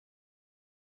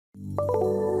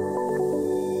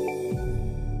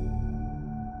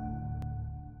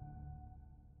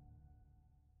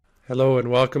Hello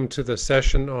and welcome to the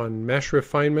session on mesh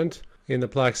refinement in the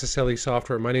PLAXIS LE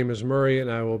software. My name is Murray and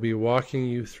I will be walking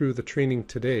you through the training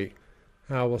today.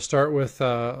 We'll start with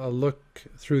a look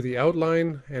through the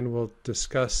outline and we'll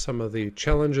discuss some of the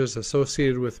challenges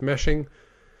associated with meshing.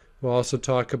 We'll also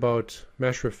talk about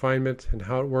mesh refinement and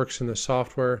how it works in the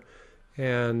software,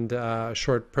 and a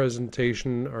short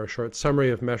presentation or a short summary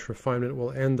of mesh refinement will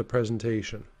end the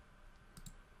presentation.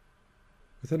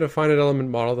 Within a finite element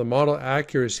model, the model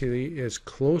accuracy is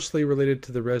closely related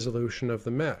to the resolution of the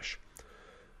mesh.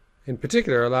 In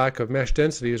particular, a lack of mesh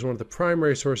density is one of the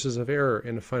primary sources of error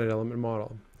in a finite element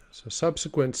model. So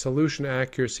subsequent solution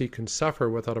accuracy can suffer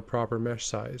without a proper mesh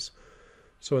size.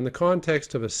 So in the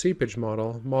context of a seepage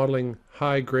model, modeling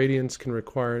high gradients can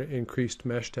require increased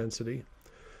mesh density.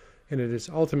 And it is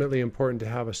ultimately important to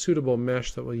have a suitable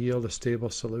mesh that will yield a stable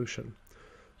solution.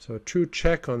 So a true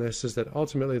check on this is that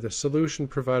ultimately the solution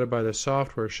provided by the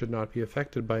software should not be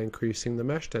affected by increasing the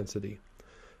mesh density.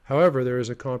 However, there is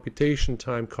a computation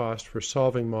time cost for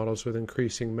solving models with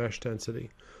increasing mesh density,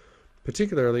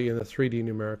 particularly in the 3D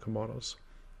numerical models.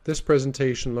 This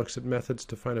presentation looks at methods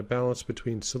to find a balance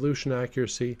between solution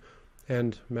accuracy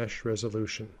and mesh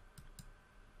resolution.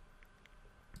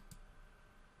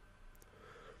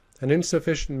 An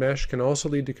insufficient mesh can also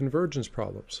lead to convergence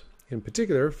problems. In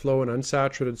particular, flow in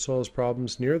unsaturated soils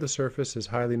problems near the surface is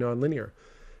highly nonlinear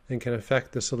and can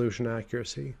affect the solution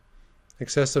accuracy.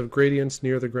 Excessive gradients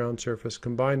near the ground surface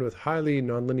combined with highly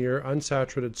nonlinear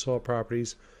unsaturated soil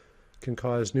properties can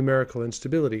cause numerical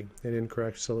instability in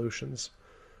incorrect solutions.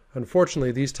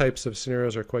 Unfortunately, these types of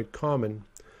scenarios are quite common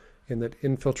in that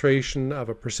infiltration of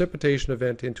a precipitation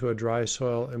event into a dry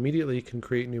soil immediately can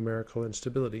create numerical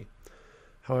instability.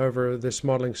 However, this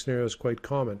modeling scenario is quite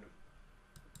common.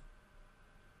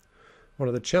 One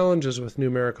of the challenges with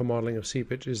numerical modeling of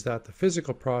seepage is that the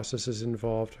physical processes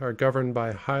involved are governed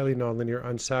by highly nonlinear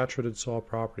unsaturated soil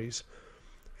properties,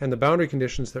 and the boundary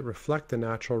conditions that reflect the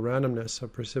natural randomness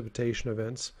of precipitation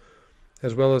events,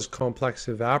 as well as complex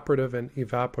evaporative and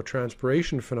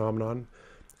evapotranspiration phenomenon,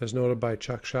 as noted by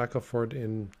Chuck Shackelford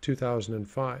in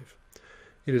 2005.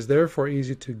 It is therefore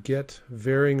easy to get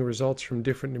varying results from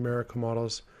different numerical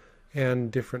models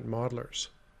and different modelers.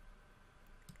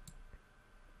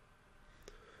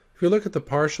 If we look at the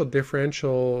partial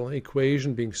differential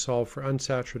equation being solved for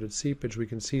unsaturated seepage, we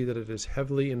can see that it is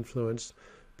heavily influenced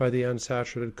by the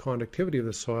unsaturated conductivity of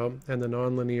the soil and the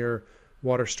nonlinear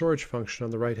water storage function on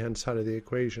the right-hand side of the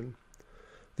equation.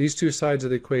 These two sides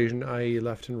of the equation, i.e.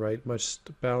 left and right,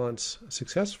 must balance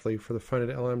successfully for the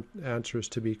finite element answers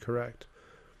to be correct.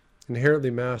 Inherently,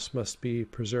 mass must be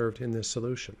preserved in this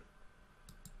solution.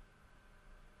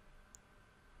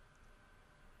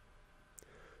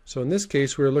 So in this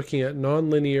case, we're looking at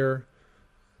nonlinear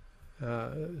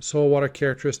soil water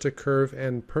characteristic curve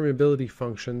and permeability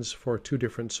functions for two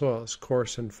different soils,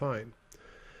 coarse and fine.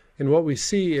 And what we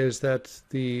see is that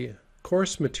the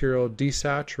coarse material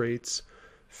desaturates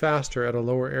faster at a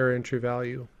lower air entry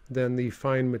value than the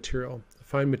fine material. The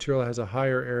fine material has a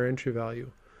higher air entry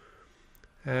value.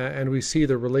 And we see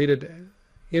the related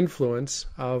influence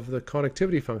of the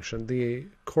conductivity function. The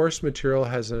coarse material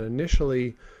has an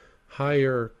initially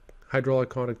higher hydraulic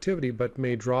conductivity but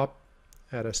may drop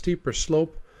at a steeper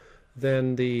slope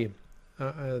than the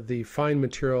fine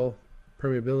material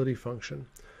permeability function.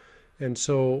 And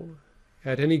so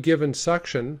at any given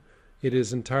suction, it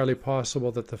is entirely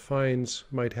possible that the fines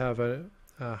might have a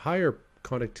higher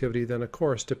conductivity than a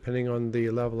coarse, depending on the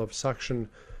level of suction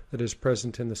that is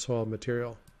present in the soil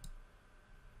material.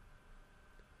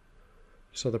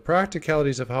 So the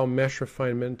practicalities of how mesh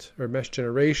refinement or mesh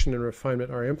generation and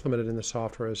refinement are implemented in the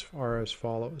software are as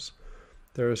follows.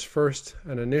 There is first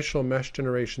an initial mesh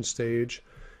generation stage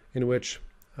in which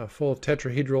a full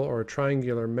tetrahedral or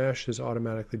triangular mesh is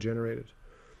automatically generated.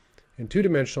 In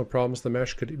two-dimensional problems, the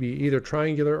mesh could be either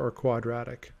triangular or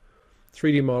quadratic.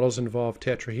 3D models involve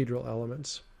tetrahedral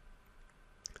elements.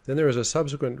 Then there is a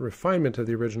subsequent refinement of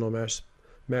the original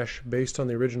mesh based on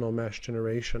the original mesh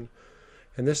generation.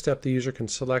 In this step, the user can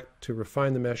select to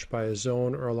refine the mesh by a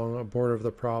zone or along a border of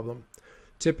the problem.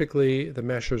 Typically, the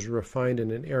mesh is refined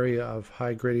in an area of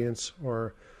high gradients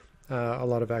or a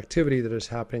lot of activity that is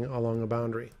happening along a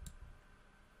boundary.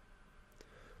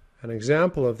 An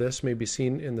example of this may be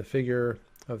seen in the figure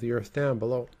of the earth dam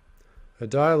below. A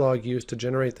dialog used to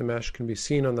generate the mesh can be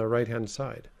seen on the right-hand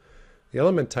side. The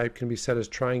element type can be set as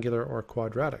triangular or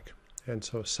quadratic, and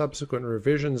so subsequent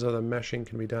revisions of the meshing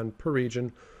can be done per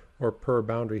region or per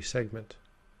boundary segment.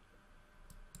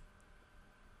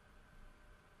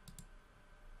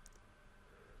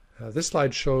 This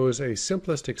slide shows a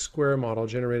simplistic square model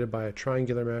generated by a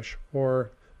triangular mesh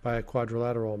or by a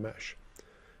quadrilateral mesh.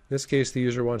 In this case, the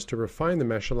user wants to refine the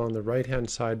mesh along the right-hand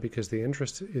side because the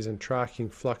interest is in tracking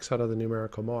flux out of the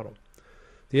numerical model.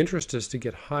 The interest is to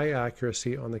get high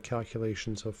accuracy on the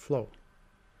calculations of flow.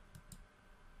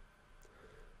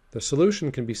 The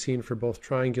solution can be seen for both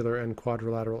triangular and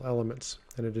quadrilateral elements,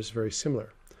 and it is very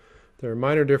similar. There are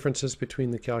minor differences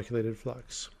between the calculated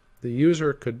flux. The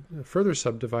user could further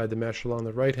subdivide the mesh along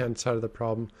the right-hand side of the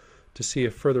problem to see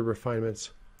if further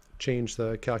refinements change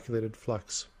the calculated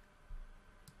flux.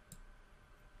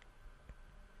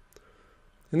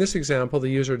 In this example, the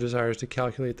user desires to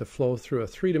calculate the flow through a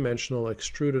three-dimensional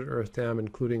extruded earth dam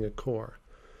including a core.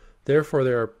 Therefore,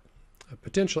 there are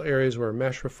potential areas where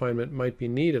mesh refinement might be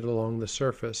needed along the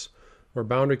surface, where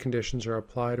boundary conditions are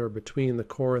applied, or between the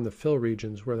core and the fill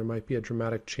regions where there might be a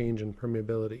dramatic change in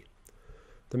permeability.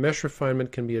 The mesh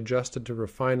refinement can be adjusted to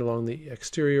refine along the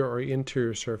exterior or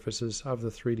interior surfaces of the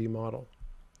 3D model.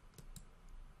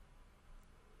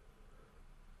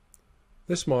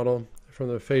 This model from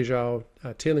the Feijão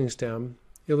tailings dam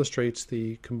illustrates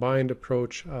the combined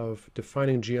approach of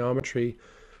defining geometry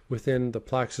within the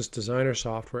PLAXIS designer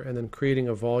software and then creating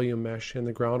a volume mesh in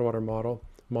the groundwater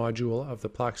module of the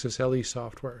PLAXIS LE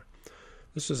software.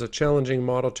 This is a challenging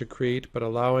model to create, but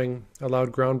allowed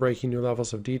groundbreaking new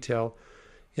levels of detail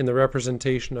in the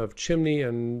representation of chimney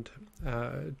and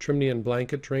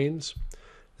blanket drains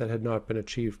that had not been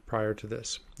achieved prior to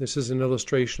this. This is an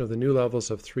illustration of the new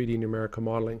levels of 3D numerical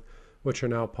modeling, which are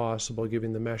now possible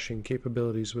given the meshing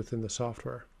capabilities within the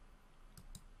software.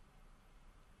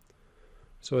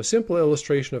 So a simple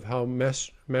illustration of how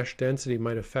mesh density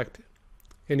might affect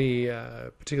any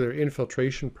particular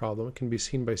infiltration problem can be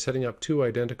seen by setting up two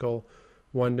identical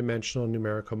one-dimensional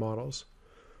numerical models.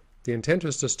 The intent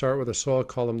is to start with a soil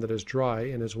column that is dry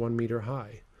and is 1 meter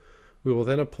high. We will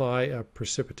then apply a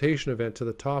precipitation event to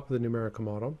the top of the numerical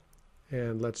model,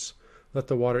 and let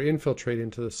the water infiltrate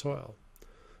into the soil.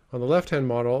 On the left-hand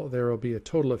model, there will be a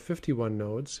total of 51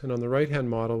 nodes, and on the right-hand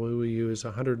model, we will use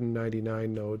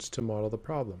 199 nodes to model the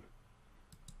problem.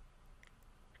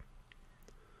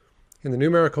 In the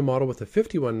numerical model with the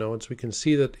 51 nodes, we can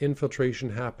see that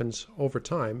infiltration happens over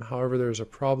time. However, there is a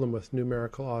problem with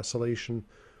numerical oscillation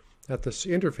at this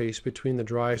interface between the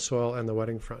dry soil and the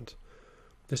wetting front.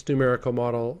 This numerical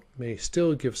model may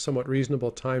still give somewhat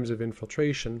reasonable times of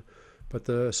infiltration, but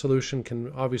the solution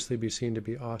can obviously be seen to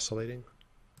be oscillating.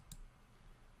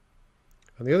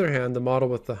 On the other hand, the model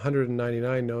with the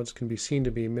 199 nodes can be seen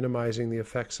to be minimizing the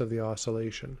effects of the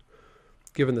oscillation.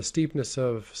 Given the steepness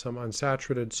of some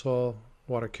unsaturated soil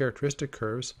water characteristic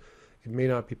curves, it may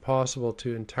not be possible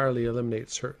to entirely eliminate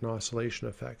certain oscillation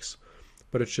effects,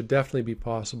 but it should definitely be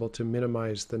possible to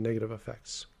minimize the negative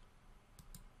effects.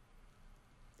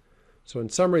 So in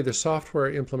summary, the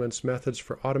software implements methods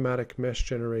for automatic mesh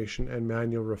generation and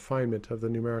manual refinement of the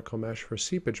numerical mesh for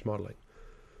seepage modeling.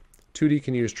 2D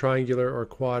can use triangular or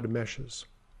quad meshes.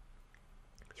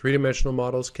 Three-dimensional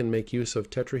models can make use of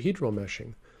tetrahedral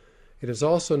meshing. It is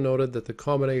also noted that the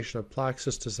combination of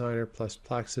PLAXIS Designer plus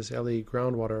PLAXIS LE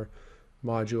groundwater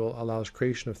module allows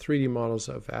creation of 3D models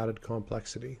of added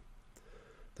complexity.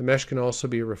 The mesh can also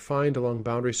be refined along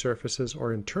boundary surfaces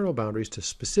or internal boundaries to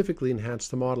specifically enhance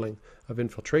the modeling of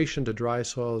infiltration to dry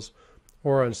soils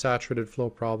or unsaturated flow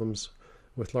problems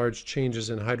with large changes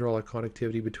in hydraulic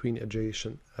conductivity between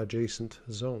adjacent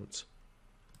zones.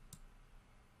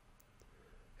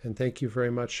 And thank you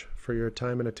very much for your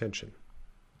time and attention.